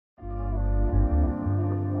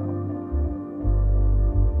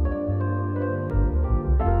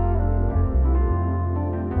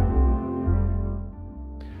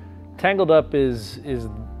Tangled Up is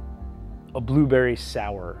a blueberry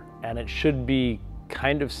sour, and it should be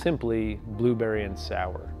kind of simply blueberry and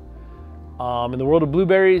sour. In the world of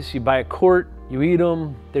blueberries, you buy a quart, you eat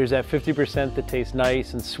them, there's that 50% that tastes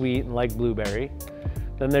nice and sweet and like blueberry.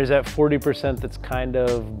 Then there's that 40% that's kind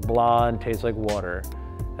of blah and tastes like water.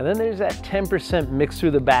 And then there's that 10% mixed through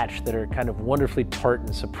the batch that are kind of wonderfully tart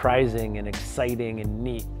and surprising and exciting and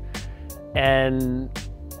neat. And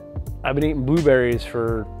I've been eating blueberries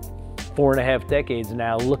for 4.5 decades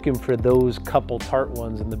now, looking for those couple tart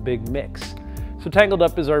ones in the big mix. So Tangled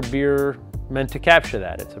Up is our beer meant to capture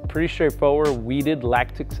that. It's a pretty straightforward, wheated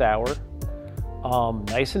lactic sour,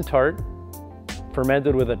 nice and tart,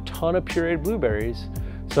 fermented with a ton of pureed blueberries.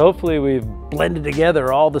 So hopefully we've blended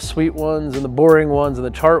together all the sweet ones and the boring ones and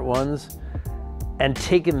the tart ones and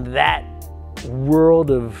taken that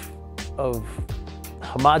world of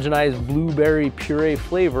homogenized blueberry puree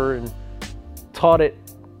flavor and taught it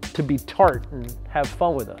to be tart and have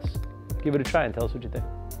fun with us. Give it a try and tell us what you think.